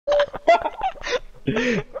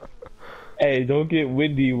Hey, don't get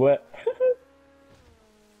windy wet.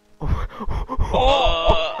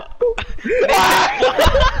 Oh!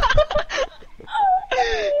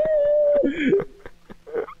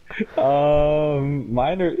 Nathan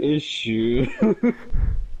Minor issue.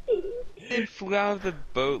 Nathan flew out of the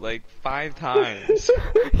boat like 5 times.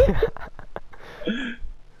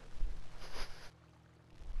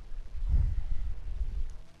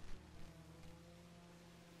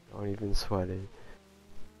 Don't even sweat it.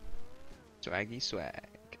 Swaggy swag.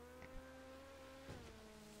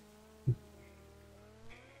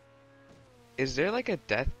 Is there like a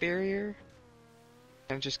death barrier?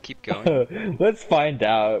 Can I just keep going? Let's find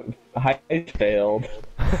out. I failed.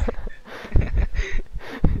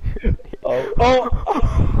 Oh,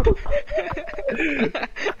 oh!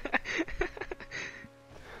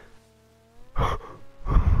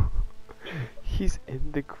 He's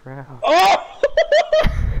in the ground. Oh!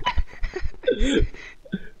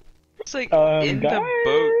 It's like in Guys? the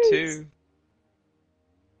boat too.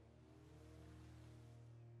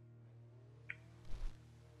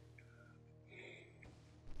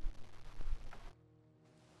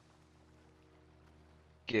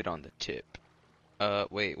 Get on the tip.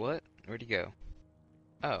 Wait, what? Where'd he go?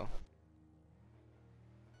 Oh.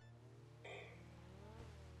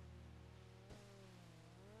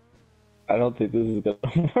 I don't think this is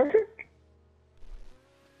gonna work.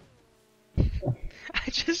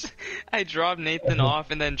 I drop Nathan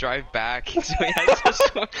off and then drive back, so he has to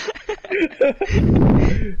swim.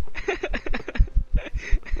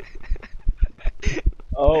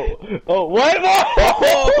 Oh, what?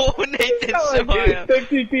 Oh, Nathan's so high up.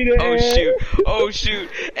 50 feet in Oh air. shoot, oh shoot,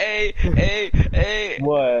 hey.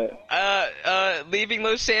 What? Leaving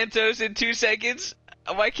Los Santos in 2 seconds.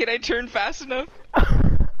 Why can't I turn fast enough?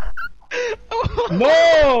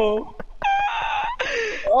 No!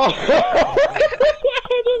 Oh!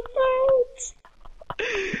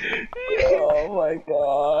 Oh my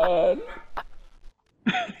god.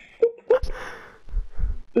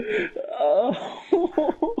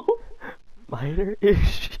 Oh. Minor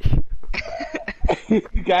issue. You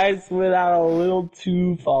guys went out a little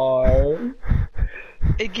too far.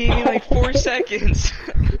 It gave me like 4 seconds.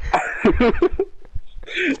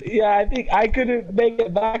 Yeah, I think I couldn't make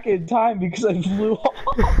it back in time because I flew off.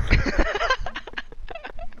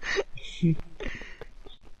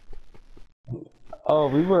 Oh,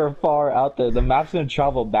 we were far out there. The map's gonna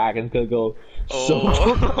travel back and it's gonna go so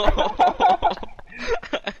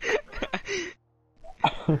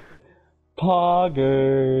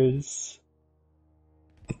Poggers.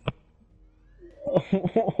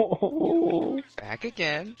 Back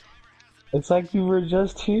again. It's like you were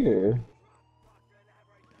just here.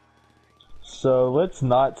 So let's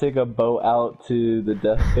not take a boat out to the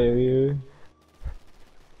death barrier.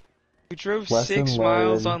 We drove Lesson 6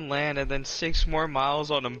 miles learned. on land and then 6 more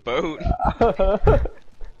miles on a boat.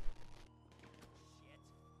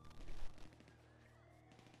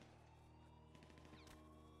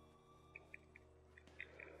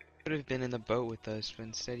 Could have been in the boat with us, but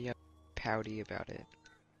instead you have pouty about it.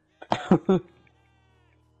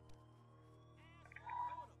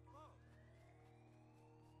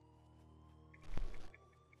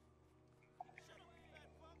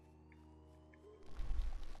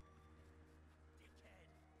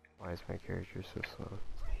 Why is my character so slow?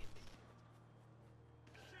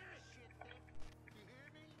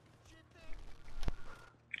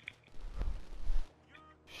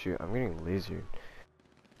 Shoot, I'm getting lasered.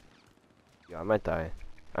 Yeah, I might die.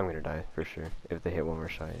 I'm gonna die, for sure. If they hit one more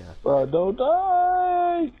shot, yeah. Bro, don't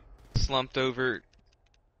die! Slumped over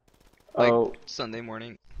like Oh. Sunday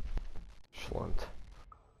morning. Schlumped.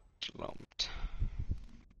 Slumped.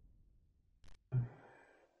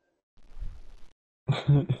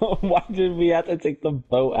 Why did we have to take the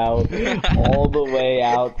boat out all the way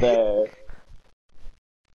out there?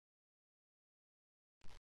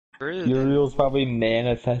 Uriel's probably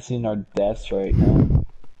manifesting our deaths right now.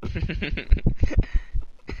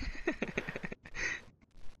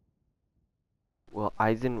 Well,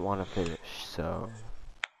 I didn't want to finish, so...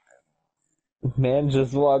 Man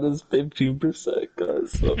just won his 15%,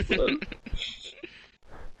 guys. So sad.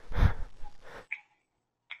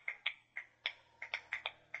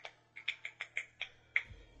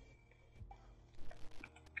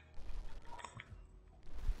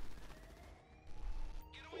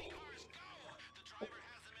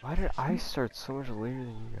 Why did I start so much later than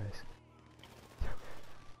you guys?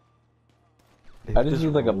 I just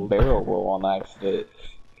did like a barrel roll on accident.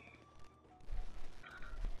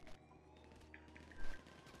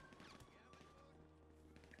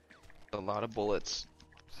 A lot of bullets.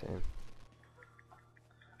 Same.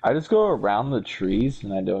 I just go around the trees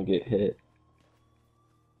and I don't get hit.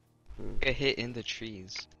 Get hit in the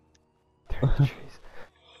trees. They're in the trees.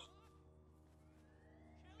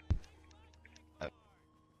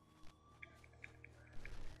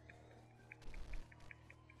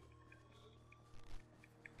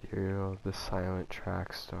 Uriel, the silent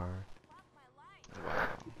track star.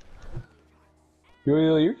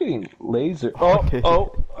 Uriel, you're getting laser. Oh,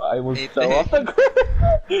 oh! I was Nathan. fell off the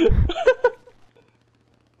ground.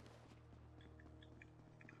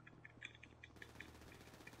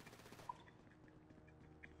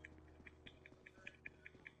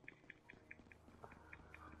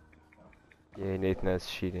 Yeah, Nathan, that's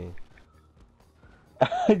cheating.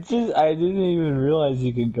 I didn't even realize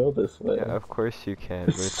you could go this way. Yeah, of course you can,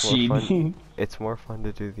 but It's it's more fun. cheating. It's more fun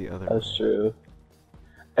to do the other That's way. true.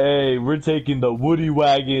 Hey, we're taking the Woody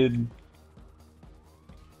wagon.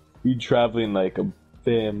 We traveling like a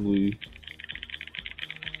family.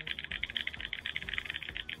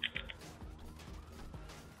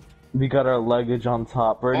 We got our luggage on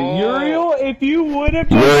top. Ready? Oh. Uriel, if you would have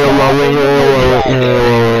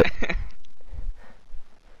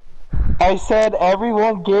I said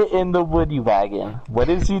everyone get in the Woody wagon. What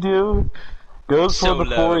does he do? Goes for the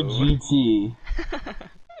Ford Solo. GT.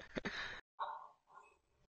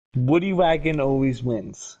 Woody wagon always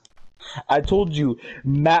wins. I told you,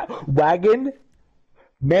 manual wagon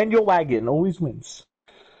always wins.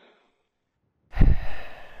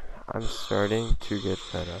 I'm starting to get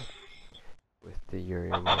fed up with the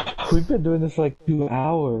Uriel modes. We've been doing this for like 2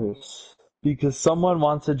 hours because someone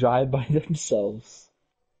wants to drive by themselves.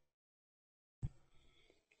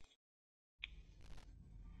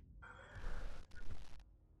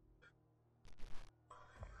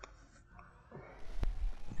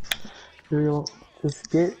 Uriel, just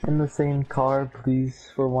get in the same car, please,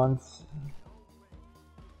 for once.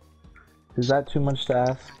 Is that too much to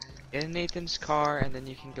ask? Get in Nathan's car and then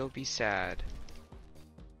you can go be sad.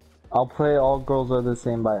 I'll play All Girls Are the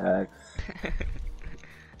Same by X.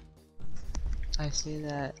 I say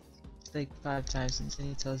that like 5 times and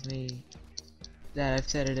he tells me that I've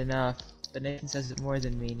said it enough, but Nathan says it more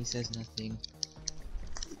than me and he says nothing.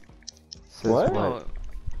 Says What? Oh,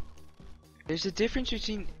 there's a difference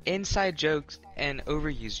between inside jokes and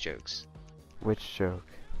overused jokes. Which joke?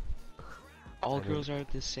 All I didn't- girls are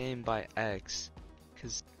the same by X.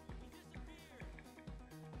 Cause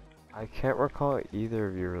I can't recall either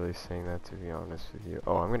of you really saying that, to be honest with you.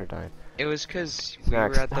 Oh, I'm gonna die. it was cause we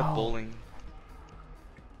Snacks. were at the No. bowling.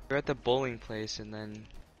 We were at the bowling place and then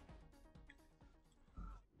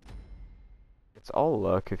It's all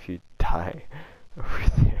luck if you die over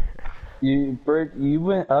there. Bert, you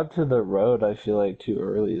went up to the road, I feel like, too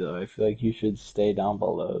early, though. I feel like you should stay down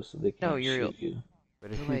below so they No, can't Uriel. shoot you.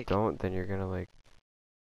 But if You're you like- don't, then you're gonna like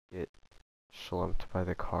get slumped by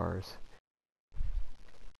the cars.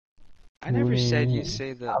 I never said you mean,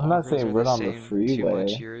 say that I'm all not girls saying are we're the on the same too freeway.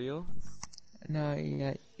 much, Uriel. No,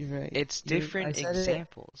 yeah, you're right. It's I different said it-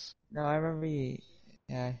 examples. No, I remember you.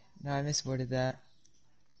 Yeah, no, I misworded that.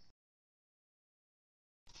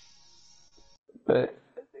 But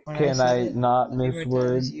When can said I it not a few more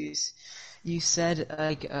misword? times, you said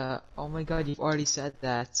like, oh my god, you've already said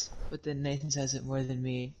that, but then Nathan says it more than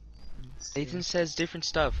me. Nathan says different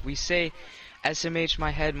stuff. We say SMH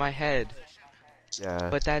my head. Yeah.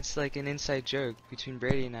 But that's like an inside joke between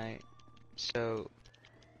Brady and I. So,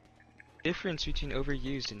 difference between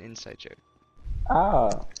overused and inside joke. Ah,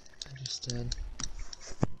 Understood.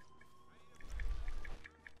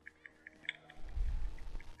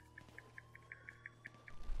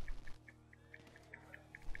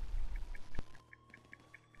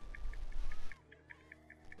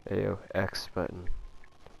 Ayo, X button.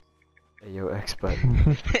 Ayo, X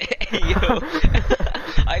button. Yo,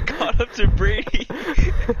 I caught up to Brady.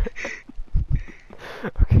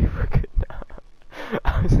 Okay, we're good now.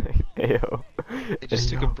 I was like, ayo. I just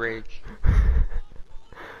took a ayo. break.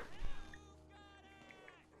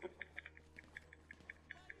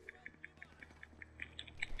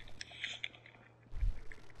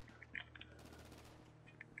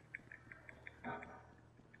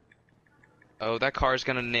 Oh, that car's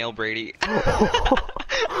gonna nail Brady.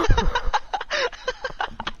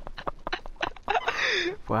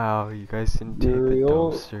 Wow, you guys didn't take the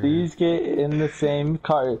Uriel, dumpster. please get in the same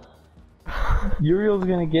car. Uriel's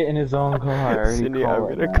gonna get in his own car. I already Cindy, call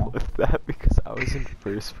I'm it gonna now. clip that because I was in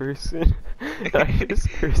first person. I just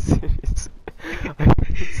heard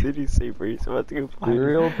Cindy say Brady's about to go fly.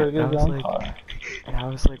 Uriel took his And I was own like, car. and I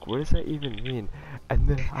was like, what does that even mean? And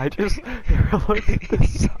then I just looked at the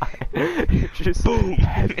side. It's just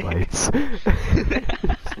headlights.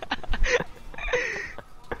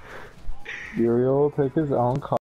 Uriel will take his own car.